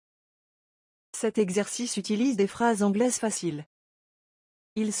Cet exercice utilise des phrases anglaises faciles.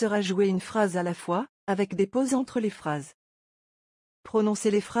 Il sera joué une phrase à la fois, avec des pauses entre les phrases. Prononcez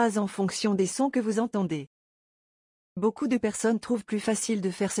les phrases en fonction des sons que vous entendez. Beaucoup de personnes trouvent plus facile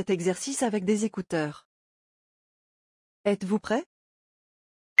de faire cet exercice avec des écouteurs. Êtes-vous prêt?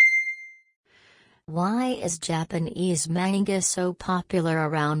 Why is Japanese manga so popular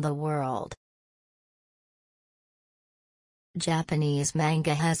around the world? Japanese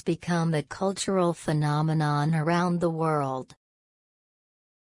manga has become a cultural phenomenon around the world.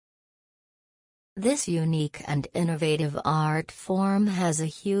 This unique and innovative art form has a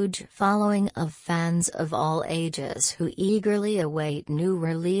huge following of fans of all ages who eagerly await new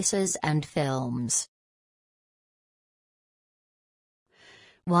releases and films.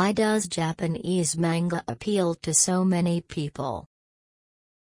 Why does Japanese manga appeal to so many people?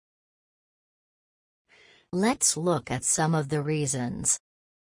 Let's look at some of the reasons.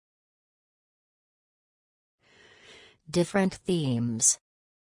 Different themes.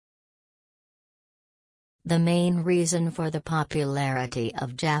 The main reason for the popularity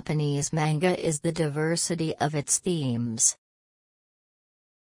of Japanese manga is the diversity of its themes.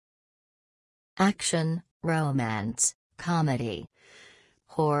 Action, romance, comedy,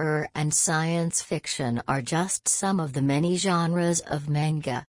 horror and science fiction are just some of the many genres of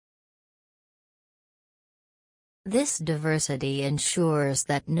manga. This diversity ensures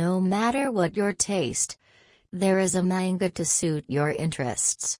that no matter what your taste, there is a manga to suit your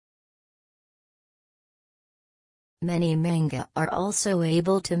interests. Many manga are also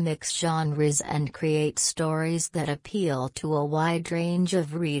able to mix genres and create stories that appeal to a wide range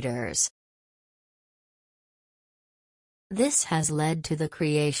of readers. This has led to the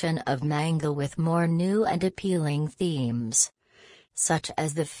creation of manga with more new and appealing themes, such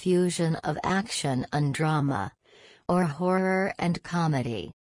as the fusion of action and drama, or horror and comedy.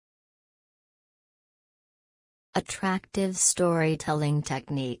 Attractive storytelling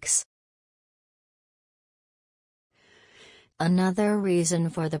techniques. Another reason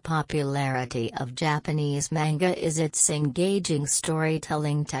for the popularity of Japanese manga is its engaging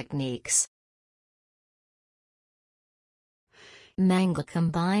storytelling techniques. Manga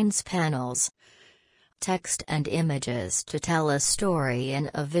combines panels, text and images to tell a story in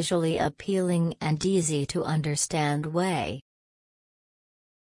a visually appealing and easy-to-understand way.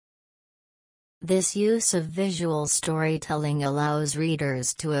 This use of visual storytelling allows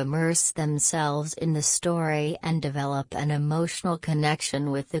readers to immerse themselves in the story and develop an emotional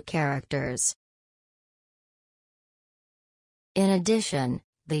connection with the characters. In addition,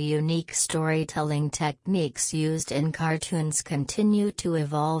 the unique storytelling techniques used in cartoons continue to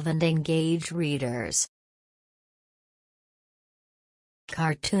evolve and engage readers.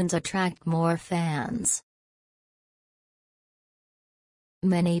 Cartoons attract more fans.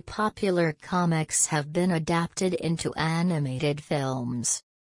 Many popular comics have been adapted into animated films.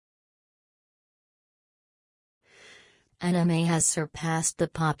 Anime has surpassed the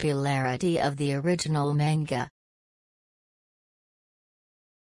popularity of the original manga.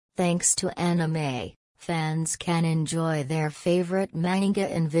 Thanks to anime, fans can enjoy their favorite manga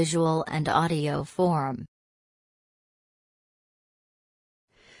in visual and audio form.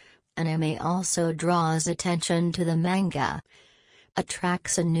 Anime also draws attention to the manga,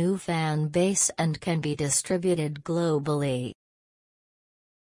 attracts a new fan base and can be distributed globally.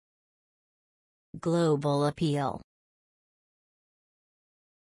 Global appeal.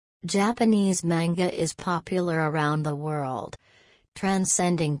 Japanese manga is popular around the world,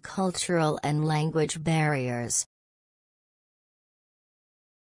 transcending cultural and language barriers.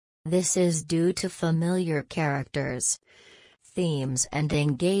 This is due to familiar characters, themes and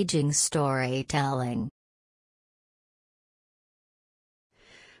engaging storytelling.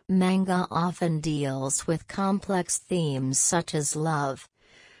 Manga often deals with complex themes such as love,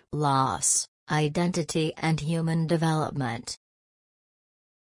 loss, identity and human development.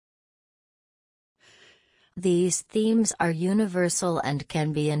 These themes are universal and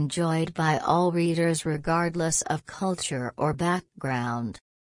can be enjoyed by all readers regardless of culture or background.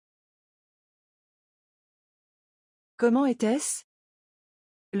 Comment était-ce?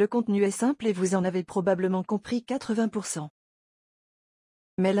 Le contenu est simple et vous en avez probablement compris 80%.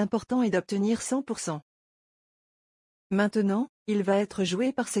 Mais l'important est d'obtenir 100%. Maintenant, il va être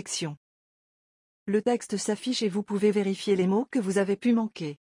joué par section. Le texte s'affiche et vous pouvez vérifier les mots que vous avez pu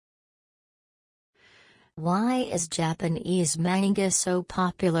manquer. Why is Japanese manga so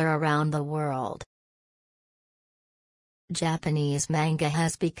popular around the world? Japanese manga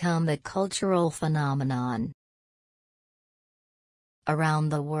has become a cultural phenomenon around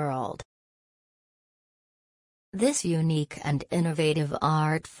the world. This unique and innovative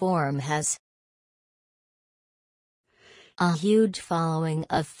art form has A huge following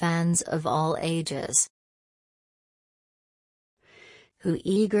of fans of all ages who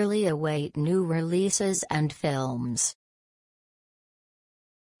eagerly await new releases and films.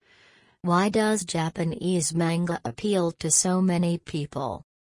 Why does Japanese manga appeal to so many people?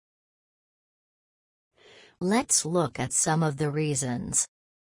 Let's look at some of the reasons.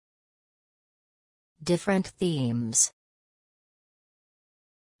 Different themes.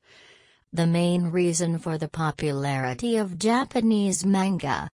 The main reason for the popularity of Japanese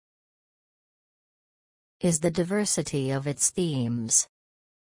manga is the diversity of its themes.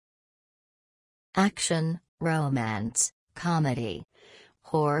 Action, romance, comedy,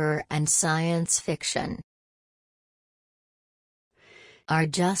 horror and science fiction are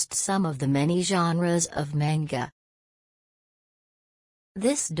just some of the many genres of manga.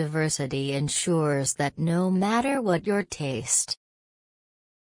 This diversity ensures that no matter what your taste,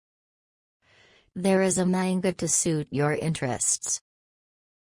 there is a manga to suit your interests.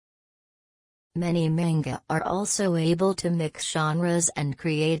 Many manga are also able to mix genres and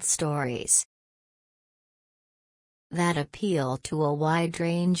create stories that appeal to a wide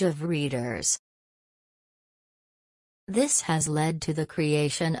range of readers. This has led to the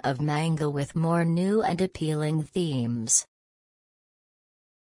creation of manga with more new and appealing themes,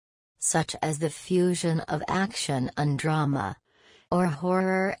 such as the fusion of action and drama, or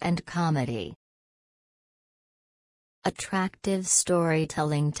horror and comedy. Attractive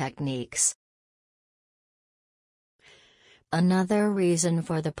storytelling techniques. Another reason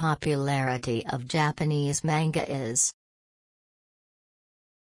for the popularity of Japanese manga is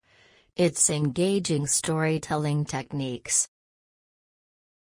its engaging storytelling techniques.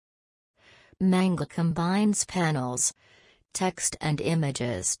 Manga combines panels, text and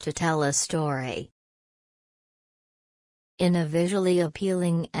images to tell a story in a visually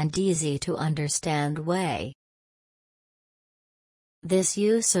appealing and easy-to-understand way. This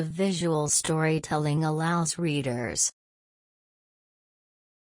use of visual storytelling allows readers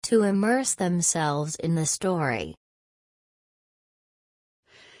to immerse themselves in the story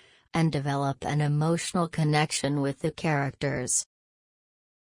and develop an emotional connection with the characters.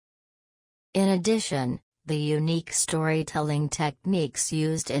 In addition, the unique storytelling techniques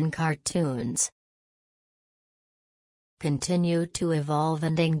used in cartoons continue to evolve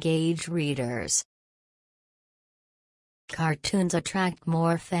and engage readers. Cartoons attract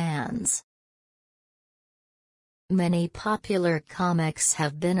more fans. Many popular comics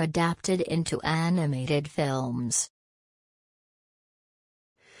have been adapted into animated films.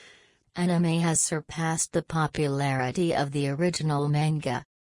 Anime has surpassed the popularity of the original manga.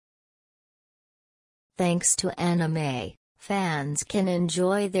 Thanks to anime, fans can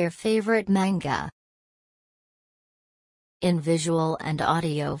enjoy their favorite manga in visual and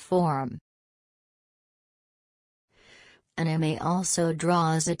audio form. Anime also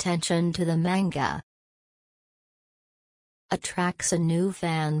draws attention to the manga, attracts a new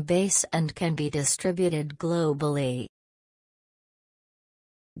fan base and can be distributed globally.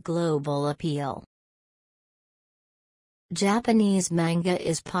 Global appeal. Japanese manga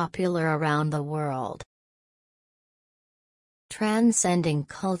is popular around the world, transcending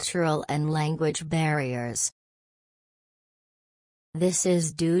cultural and language barriers. This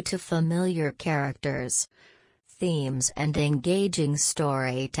is due to familiar characters, themes and engaging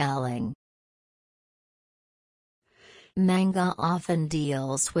storytelling. Manga often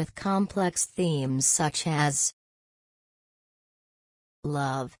deals with complex themes such as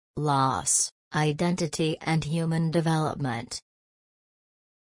love, loss, identity and human development.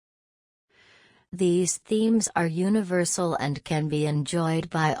 These themes are universal and can be enjoyed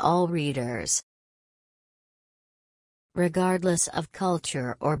by all readers, regardless of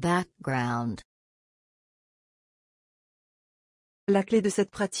culture or background. La clé de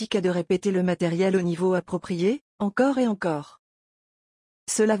cette pratique est de répéter le matériel au niveau approprié, encore et encore.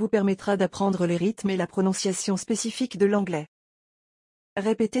 Cela vous permettra d'apprendre les rythmes et la prononciation spécifique de l'anglais.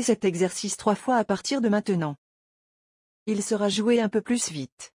 Répétez cet exercice 3 fois à partir de maintenant. Il sera joué un peu plus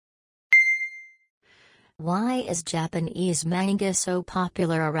vite. Why is Japanese manga so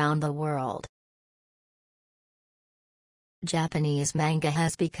popular around the world? Japanese manga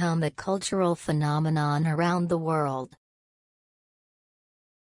has become a cultural phenomenon around the world.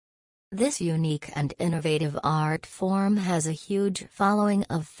 This unique and innovative art form has a huge following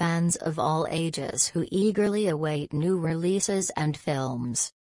of fans of all ages who eagerly await new releases and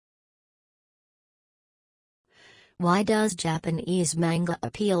films. Why does Japanese manga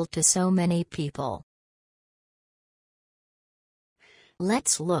appeal to so many people?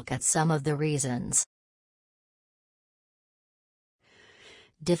 Let's look at some of the reasons.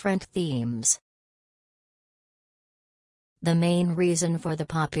 Different themes. The main reason for the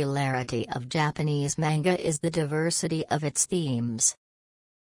popularity of Japanese manga is the diversity of its themes.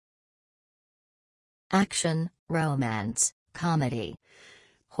 Action, romance, comedy,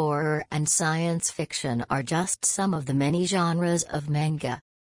 horror and science fiction are just some of the many genres of manga.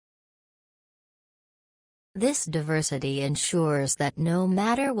 This diversity ensures that no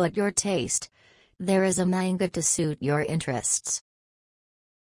matter what your taste, there is a manga to suit your interests.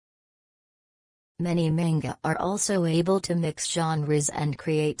 Many manga are also able to mix genres and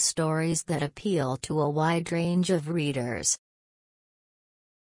create stories that appeal to a wide range of readers.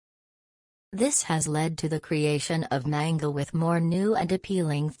 This has led to the creation of manga with more new and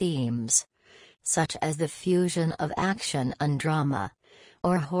appealing themes, such as the fusion of action and drama,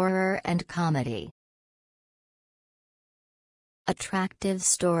 or horror and comedy. Attractive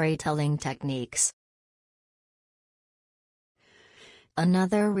storytelling techniques.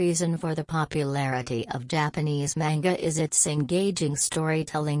 Another reason for the popularity of Japanese manga is its engaging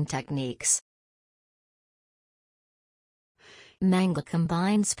storytelling techniques. Manga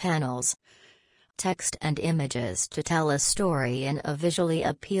combines panels, text and images to tell a story in a visually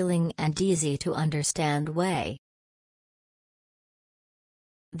appealing and easy-to-understand way.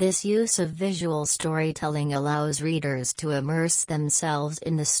 This use of visual storytelling allows readers to immerse themselves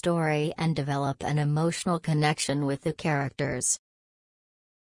in the story and develop an emotional connection with the characters.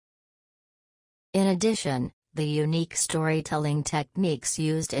 In addition, the unique storytelling techniques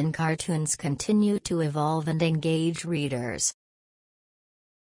used in cartoons continue to evolve and engage readers.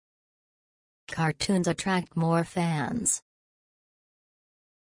 Cartoons attract more fans.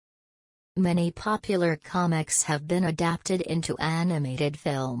 Many popular comics have been adapted into animated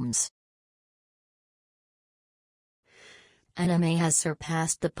films. Anime has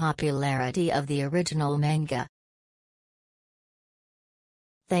surpassed the popularity of the original manga.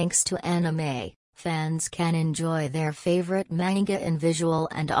 Thanks to anime, fans can enjoy their favorite manga in visual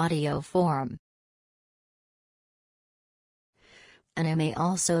and audio form. Anime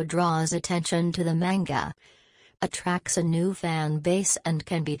also draws attention to the manga, attracts a new fan base and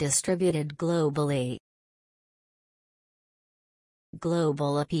can be distributed globally.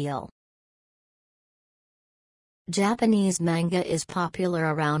 Global appeal. Japanese manga is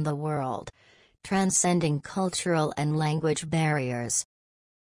popular around the world, transcending cultural and language barriers.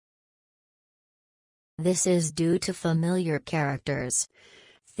 This is due to familiar characters,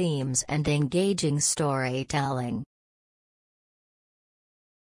 themes and engaging storytelling.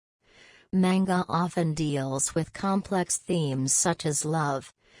 Manga often deals with complex themes such as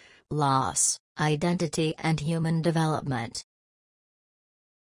love, loss, identity and human development.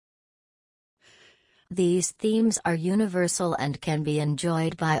 These themes are universal and can be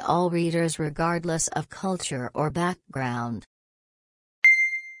enjoyed by all readers regardless of culture or background.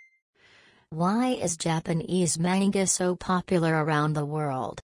 Why is Japanese manga so popular around the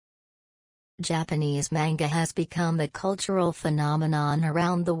world? Japanese manga has become a cultural phenomenon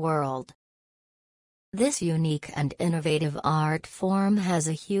around the world. This unique and innovative art form has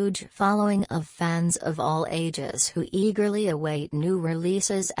a huge following of fans of all ages who eagerly await new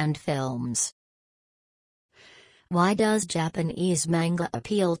releases and films. Why does Japanese manga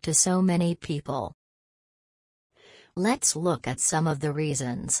appeal to so many people? Let's look at some of the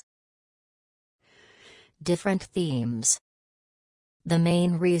reasons. Different themes. The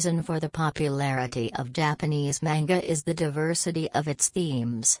main reason for the popularity of Japanese manga is the diversity of its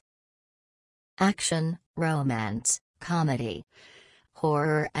themes. Action, romance, comedy,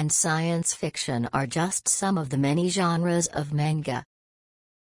 horror and science fiction are just some of the many genres of manga.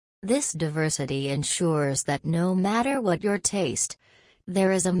 This diversity ensures that no matter what your taste,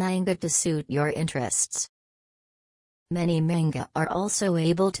 there is a manga to suit your interests. Many manga are also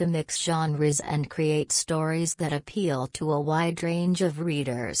able to mix genres and create stories that appeal to a wide range of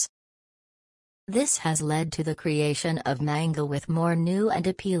readers. This has led to the creation of manga with more new and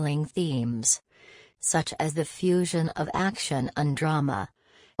appealing themes, such as the fusion of action and drama,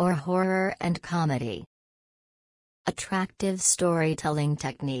 or horror and comedy. Attractive storytelling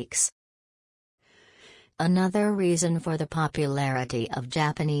techniques. Another reason for the popularity of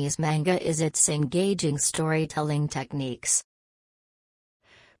Japanese manga is its engaging storytelling techniques.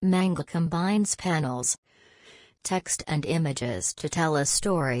 Manga combines panels, text and images to tell a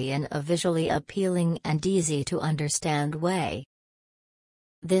story in a visually appealing and easy-to-understand way.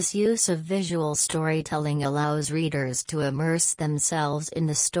 This use of visual storytelling allows readers to immerse themselves in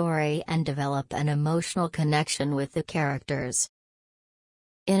the story and develop an emotional connection with the characters.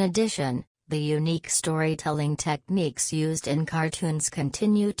 In addition, the unique storytelling techniques used in cartoons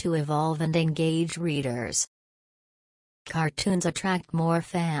continue to evolve and engage readers. Cartoons attract more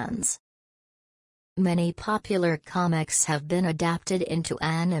fans. Many popular comics have been adapted into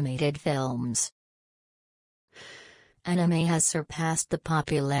animated films. Anime has surpassed the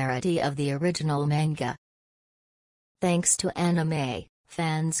popularity of the original manga. Thanks to anime,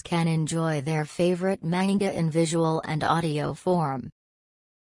 fans can enjoy their favorite manga in visual and audio form.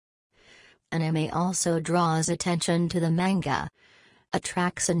 Anime also draws attention to the manga,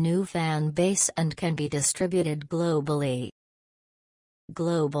 attracts a new fan base and can be distributed globally.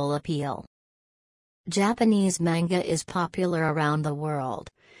 Global appeal. Japanese manga is popular around the world,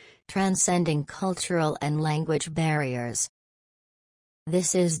 transcending cultural and language barriers.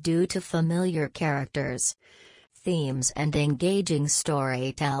 This is due to familiar characters, themes and engaging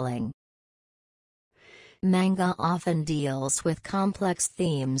storytelling. Manga often deals with complex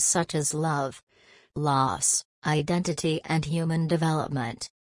themes such as love, loss, identity and human development.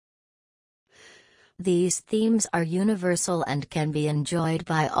 These themes are universal and can be enjoyed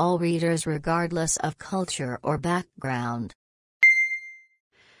by all readers regardless of culture or background.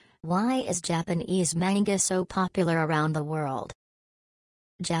 Why is Japanese manga so popular around the world?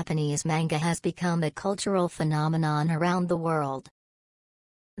 Japanese manga has become a cultural phenomenon around the world.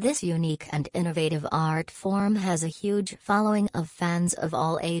 This unique and innovative art form has a huge following of fans of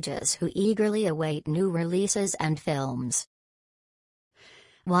all ages who eagerly await new releases and films.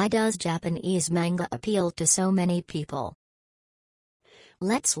 Why does Japanese manga appeal to so many people?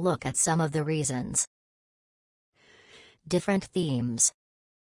 Let's look at some of the reasons. Different themes.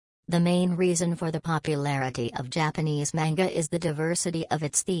 The main reason for the popularity of Japanese manga is the diversity of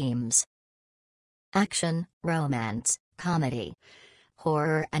its themes. Action, romance, comedy,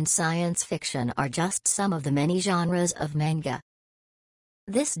 horror and science fiction are just some of the many genres of manga.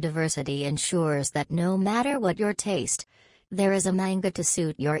 This diversity ensures that no matter what your taste, there is a manga to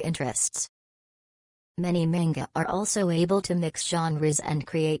suit your interests. Many manga are also able to mix genres and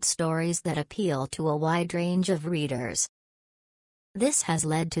create stories that appeal to a wide range of readers. This has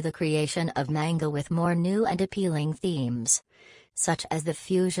led to the creation of manga with more new and appealing themes, such as the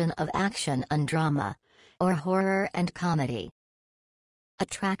fusion of action and drama, or horror and comedy.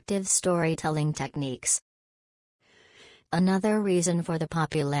 Attractive storytelling techniques. Another reason for the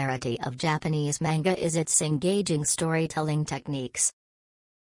popularity of Japanese manga is its engaging storytelling techniques.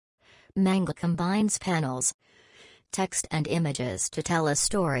 Manga combines panels, text and images to tell a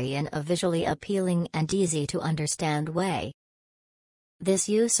story in a visually appealing and easy-to-understand way. This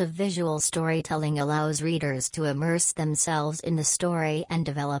use of visual storytelling allows readers to immerse themselves in the story and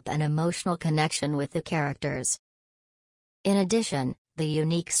develop an emotional connection with the characters. In addition, the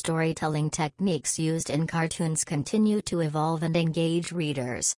unique storytelling techniques used in cartoons continue to evolve and engage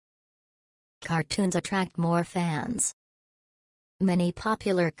readers. Cartoons attract more fans. Many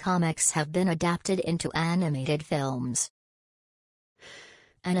popular comics have been adapted into animated films.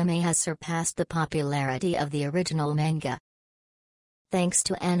 Anime has surpassed the popularity of the original manga. Thanks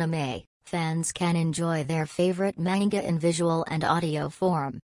to anime, fans can enjoy their favorite manga in visual and audio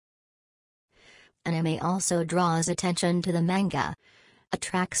form. Anime also draws attention to the manga,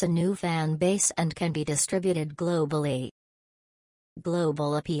 attracts a new fan base and can be distributed globally.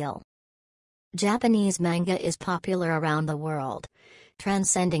 Global appeal. Japanese manga is popular around the world,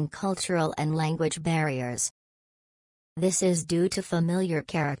 transcending cultural and language barriers. This is due to familiar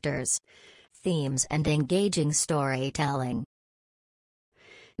characters, themes and engaging storytelling.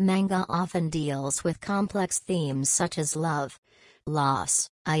 Manga often deals with complex themes such as love, loss,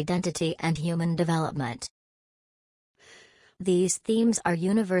 identity and human development. These themes are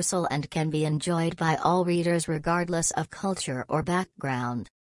universal and can be enjoyed by all readers regardless of culture or background.